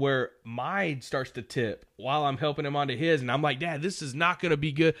point where mine starts to tip while I'm helping him onto his. And I'm like, Dad, this is not going to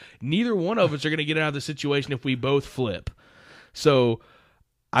be good. Neither one of us are going to get out of the situation if we both flip. So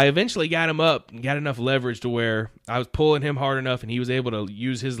I eventually got him up and got enough leverage to where I was pulling him hard enough and he was able to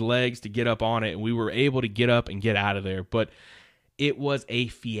use his legs to get up on it. And we were able to get up and get out of there. But it was a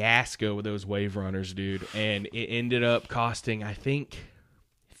fiasco with those Wave Runners, dude. And it ended up costing, I think,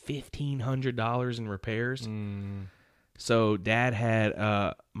 $1,500 in repairs. So Dad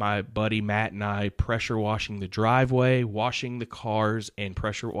had my buddy Matt and I pressure washing the driveway, washing the cars, and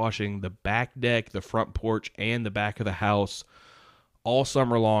pressure washing the back deck, the front porch, and the back of the house all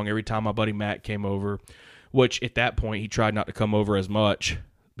summer long every time my buddy Matt came over, which at that point he tried not to come over as much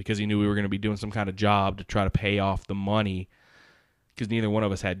because he knew we were going to be doing some kind of job to try to pay off the money because neither one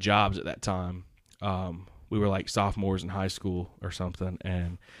of us had jobs at that time. We were like sophomores in high school or something,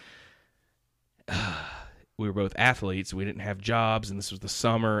 and we were both athletes. We didn't have jobs, and this was the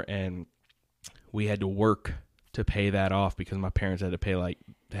summer, and we had to work to pay that off because my parents had to pay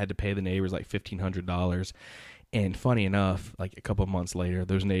the neighbors like $1,500. And funny enough, like a couple of months later,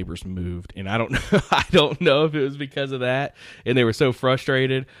 those neighbors moved, and I don't know if it was because of that, and they were so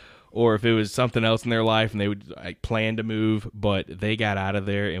frustrated, or if it was something else in their life, and they would like plan to move, but they got out of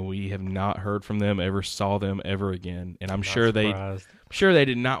there, and we have not heard from them, ever saw them ever again. And I'm sure they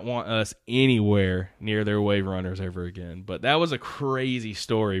did not want us anywhere near their Wave Runners ever again. But that was a crazy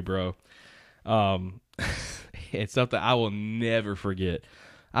story, bro. It's something I will never forget.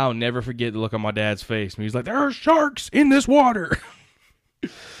 I'll never forget the look on my dad's face. He was like, there are sharks in this water.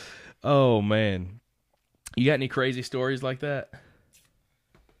 Oh, man. You got any crazy stories like that?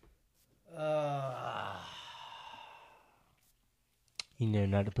 You know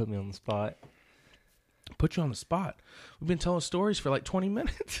not to put me on the spot. Put you on the spot. We've been telling stories for like 20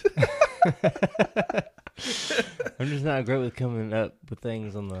 minutes. I'm just not great with coming up with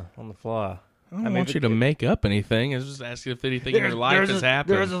things on the fly. I don't want you to make up anything. I was just asking if anything in your life has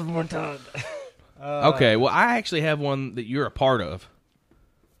happened. There's one time. Okay, well, I actually have one that you're a part of.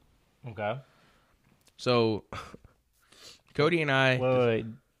 Okay. So, Cody and I... Wait.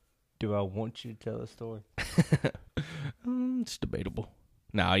 Do I want you to tell the story? It's debatable.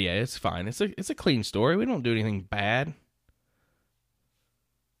 No, yeah, it's fine. It's a clean story. We don't do anything bad.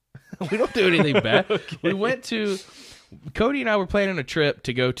 We don't do anything bad. Okay. Cody and I were planning a trip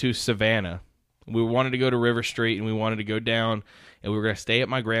to go to Savannah. We wanted to go to River Street, and we wanted to go down, and we were going to stay at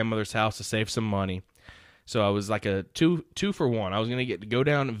my grandmother's house to save some money. So I was like a two for one. I was going to get to go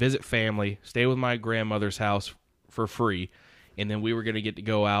down and visit family, stay with my grandmother's house for free, and then we were going to get to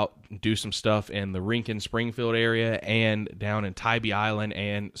go out and do some stuff in the Rincon, Springfield area and down in Tybee Island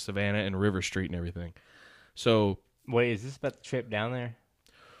and Savannah and River Street and everything. So, wait, is this about the trip down there?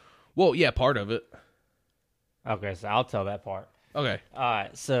 Well, yeah, part of it. Okay, so I'll tell that part. Okay. All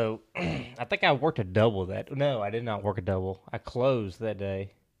right, so I think I worked a double that. No, I did not work a double. I closed that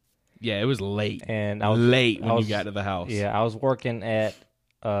day. Yeah, it was late. And I was late when you got to the house. Yeah, I was working at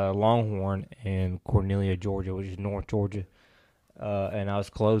Longhorn in Cornelia, Georgia, which is North Georgia, and I was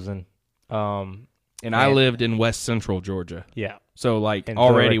closing. And I lived in West Central Georgia. Yeah. So like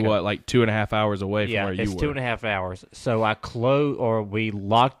already like 2.5 hours away from where you were. Yeah, it's 2.5 hours. So we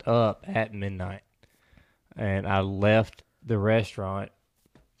locked up at midnight, and I left the restaurant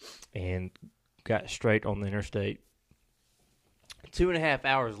and got straight on the interstate. 2.5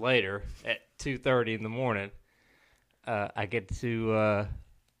 hours later, at 2:30 in the morning, I get to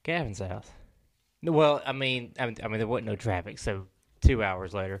Gavin's house. Well, I mean, there wasn't no traffic, so 2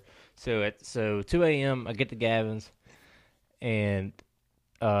 hours later. So 2 a.m. I get to Gavin's, and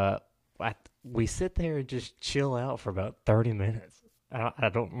we sit there and just chill out for about 30 minutes. I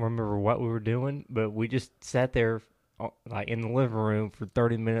don't remember what we were doing, but we just sat there like in the living room for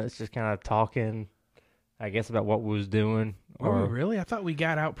 30 minutes, just kind of talking. I guess, about what we was doing. Oh, really? I thought we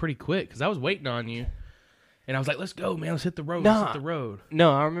got out pretty quick because I was waiting on you. And I was like, let's go, man. Let's hit the road. Let's hit the road.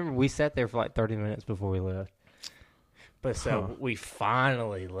 No, I remember we sat there for like 30 minutes before we left. But so we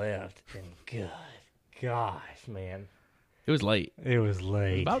finally left. And good gosh, man. It was late. It was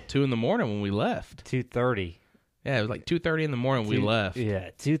late. About 2 in the morning when we left. 2:30. Yeah, it was like 2:30 in the morning we left.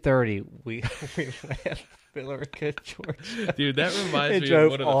 Yeah, 2:30 we left Billerica, Georgia. Dude, that reminds me drove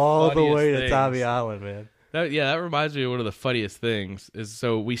of one of the all the way things. to Tybee Island, man. That reminds me of one of the funniest things. Is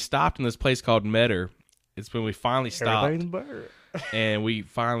so we stopped in this place called Metter. It's when we finally stopped. And we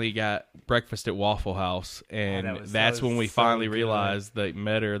finally got breakfast at Waffle House, and that's when we finally realized that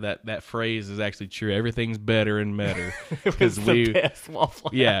Metter, that phrase is actually true. Everything's better in Metter. It was the best Waffle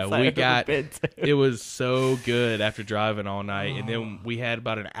House I've ever been to. It was so good after driving all night, and then we had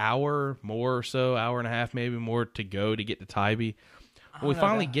about an hour more or so, hour and a half maybe more to go to get to Tybee. Well, we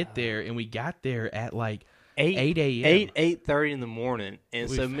finally get there, and we got there at like 8 a.m. 8:30 in the morning, and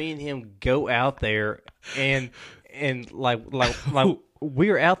so me and him go out there, and like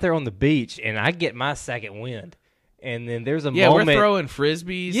we were out there on the beach, and I get my second wind, and then there's a moment. We're throwing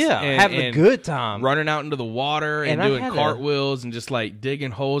frisbees, having a good time, running out into the water and doing cartwheels and just like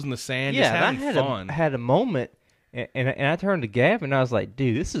digging holes in the sand, just having fun. I had a moment. And I turned to Gavin, and I was like,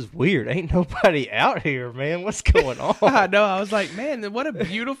 dude, this is weird. Ain't nobody out here, man. What's going on? I know. I was like, man, what a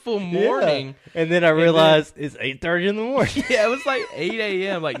beautiful morning. Yeah. And then I realized it's 8:30 in the morning. Yeah, it was like 8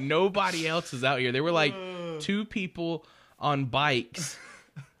 a.m. Like, nobody else is out here. There were like 2 people on bikes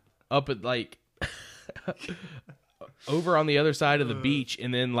up at like over on the other side of the beach.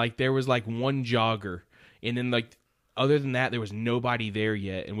 And then like there was like 1 jogger. And then like other than that, there was nobody there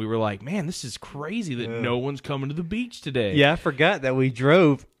yet. And we were like, man, this is crazy that no one's coming to the beach today. Yeah, I forgot that we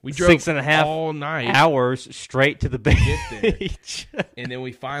drove 6.5 all night hours straight to the beach. And then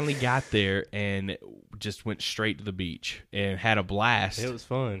we finally got there and just went straight to the beach and had a blast. It was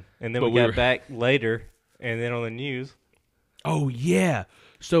fun. And then we got back later, and then on the news. Oh, yeah.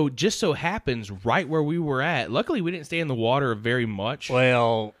 So just so happens, right where we were at, luckily we didn't stay in the water very much.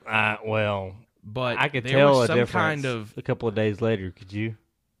 But I could there tell was a some difference kind of a couple of days later. Could you?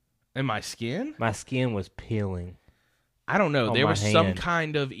 In my skin? My skin was peeling. I don't know. There was hand. some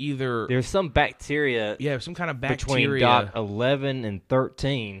kind of either... There's some bacteria. Yeah, some kind of bacteria. Between dot 11 and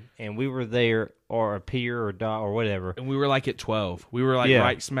 13, and we were there, or a pier or dot or whatever. And we were like at 12. We were like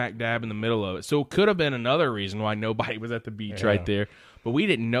right smack dab in the middle of it. So it could have been another reason why nobody was at the beach right there. But we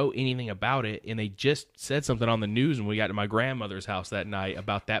didn't know anything about it, and they just said something on the news when we got to my grandmother's house that night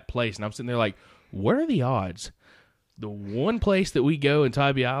about that place. And I'm sitting there like, what are the odds? The one place that we go in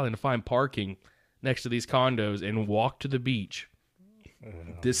Tybee Island to find parking next to these condos and walk to the beach,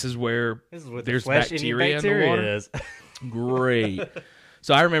 this is where there's bacteria in the water. Great.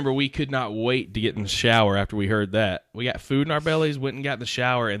 So I remember we could not wait to get in the shower after we heard that. We got food in our bellies, went and got in the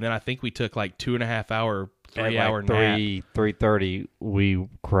shower, and then I think we took like 2.5 hour, 3 hour nap. 3:30, we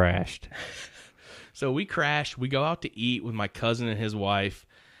crashed. So we crashed. We go out to eat with my cousin and his wife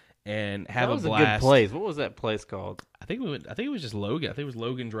and have a blast. That was a good place. What was that place called? I think it was just Logan. I think it was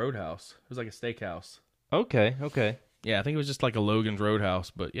Logan's Roadhouse. It was like a steakhouse. Okay. Yeah, I think it was just like a Logan's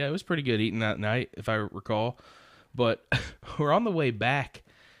Roadhouse. But yeah, it was pretty good eating that night, if I recall. But we're on the way back,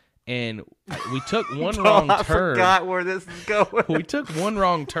 and we took one wrong turn. I forgot where this is going. We took one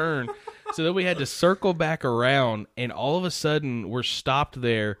wrong turn, so then we had to circle back around, and all of a sudden we're stopped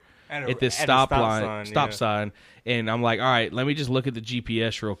there at this stop sign. And I'm like, all right, let me just look at the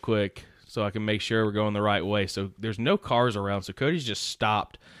GPS real quick so I can make sure we're going the right way. So there's no cars around, so Cody's just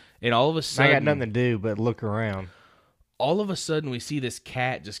stopped, and all of a sudden I got nothing to do but look around. All of a sudden we see this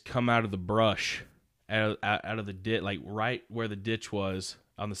cat just come out of the brush. Out of the ditch, like right where the ditch was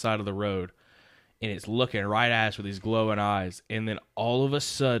on the side of the road, and it's looking right at us with these glowing eyes. And then all of a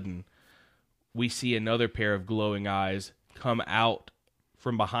sudden, we see another pair of glowing eyes come out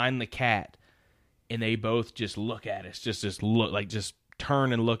from behind the cat, and they both just look at us, just look, like just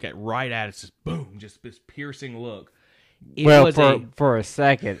turn and look right at us, just boom, just this piercing look. For a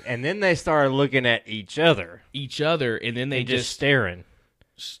second, and then they started looking at each other, and then they just staring.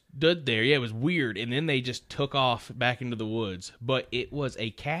 Stood there. Yeah, it was weird. And then they just took off back into the woods. But it was a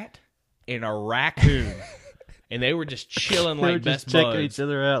cat and a raccoon. And they were just chilling like best buds. Checking each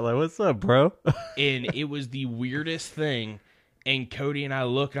other out like, what's up, bro? And it was the weirdest thing. And Cody and I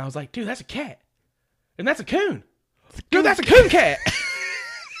looked, and I was like, dude, that's a cat. And that's a coon. Dude, that's a coon cat.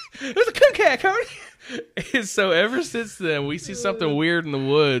 There's a coon cat, Cody. And so ever since then, we see something weird in the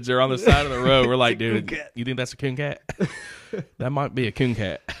woods or on the side of the road. We're like, dude, you think that's a coon cat? That might be a coon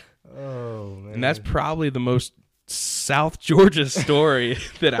cat. Oh, man. And that's probably the most South Georgia story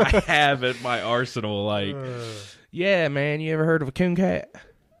that I have at my arsenal. Like, yeah, man, you ever heard of a coon cat?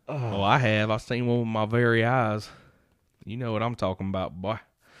 Oh, I have. I've seen one with my very eyes. You know what I'm talking about, boy.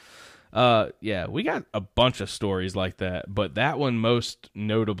 Yeah, we got a bunch of stories like that, but that one most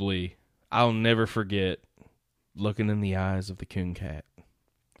notably, I'll never forget looking in the eyes of the coon cat.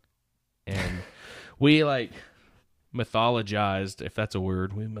 And we mythologized, if that's a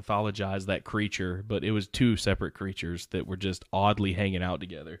word, we mythologized that creature, but it was two separate creatures that were just oddly hanging out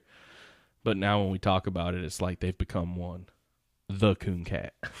together. But now when we talk about it, it's like they've become one. The coon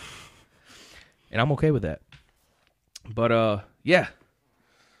cat. And I'm okay with that. But, yeah.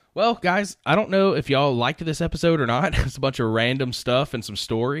 Well, guys, I don't know if y'all liked this episode or not. It's a bunch of random stuff and some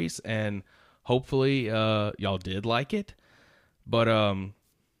stories, and hopefully y'all did like it. But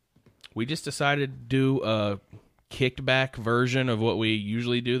we just decided to do a kicked back version of what we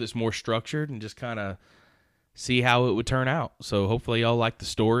usually do that's more structured and just kind of see how it would turn out. So hopefully y'all like the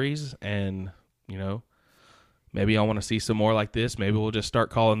stories, and, you know, maybe y'all want to see some more like this. Maybe we'll just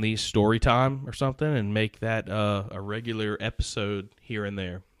start calling these story time or something and make that a regular episode here and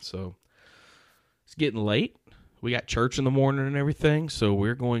there. So it's getting late. We got church in the morning and everything, so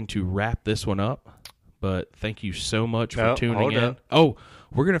we're going to wrap this one up. But thank you so much for tuning in. Oh,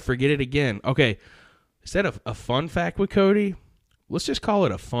 we're going to forget it again. Okay, instead of a fun fact with Cody, let's just call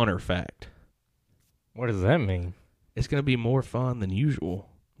it a funner fact. What does that mean? It's going to be more fun than usual.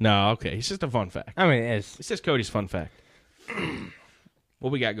 No, okay, it's just a fun fact. I mean, it's just Cody's fun fact.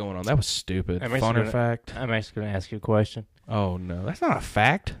 What we got going on? That was stupid. Fact. I'm actually going to ask you a question. Oh, no. That's not a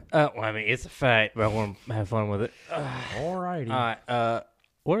fact. Well, I mean, it's a fact, but I want to have fun with it. Alrighty. All right.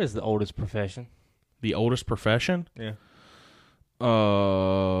 What is the oldest profession? The oldest profession? Yeah.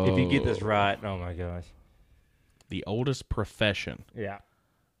 If you get this right, oh my gosh. The oldest profession? Yeah.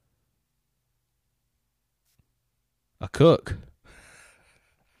 A cook.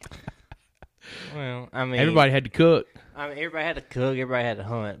 Well, I mean, everybody had to cook. I mean, everybody had to cook. Everybody had to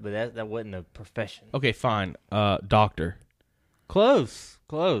hunt, but that wasn't a profession. Okay, fine. Doctor. Close.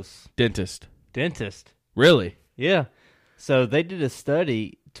 Dentist. Really? Yeah. So they did a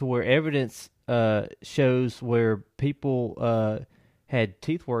study to where evidence shows where people had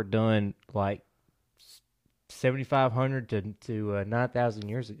teeth work done like 7,500 to 9,000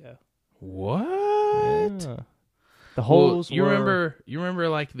 years ago. What? Yeah. The holes you remember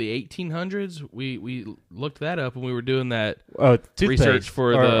like the 1800s? We looked that up when we were doing that research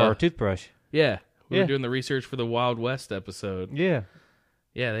for our toothbrush. Yeah. We were doing the research for the Wild West episode. Yeah.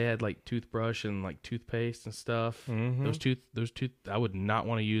 Yeah, they had like toothbrush and like toothpaste and stuff. Mm-hmm. Those tooth I would not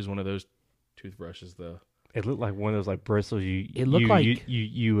want to use one of those toothbrushes though. It looked like one of those like bristles you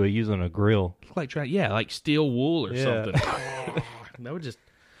use on a grill. It looked like steel wool or something. That would just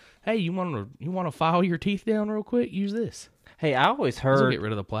hey, you want to file your teeth down real quick? Use this. Hey, I always heard this will get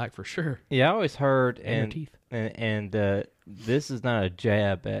rid of the plaque for sure. Yeah, I always heard and teeth. And this is not a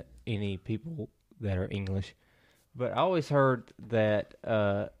jab at any people that are English, but I always heard that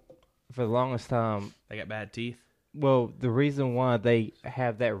for the longest time they got bad teeth. Well, the reason why they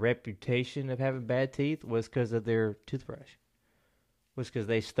have that reputation of having bad teeth was because of their toothbrush. Was because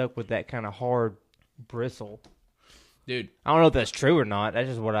they stuck with that kind of hard bristle. Dude, I don't know if that's true or not. That's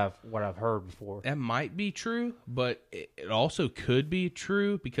just what I've heard before. That might be true, but it also could be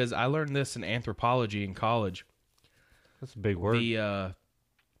true because I learned this in anthropology in college. That's a big word.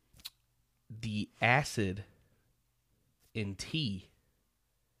 The acid in tea,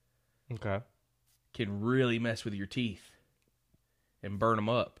 can really mess with your teeth and burn them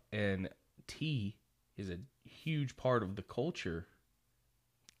up. And tea is a huge part of the culture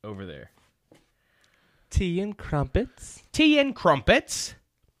over there. Tea and crumpets.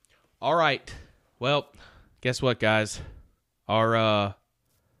 All right. Well, guess what, guys? Our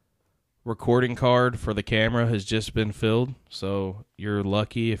recording card for the camera has just been filled, so you're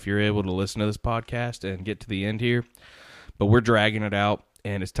lucky if you're able to listen to this podcast and get to the end here. But we're dragging it out,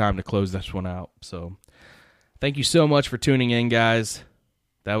 and it's time to close this one out. So thank you so much for tuning in, guys.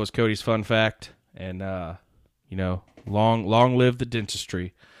 That was Cody's fun fact, and long live the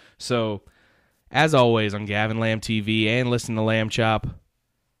dentistry. So as always on Gavin Lamb TV and listen to Lamb Chop,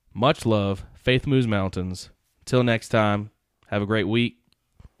 much love, Faith Moves Mountains. Till next time, have a great week.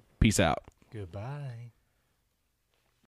 Peace out. Goodbye.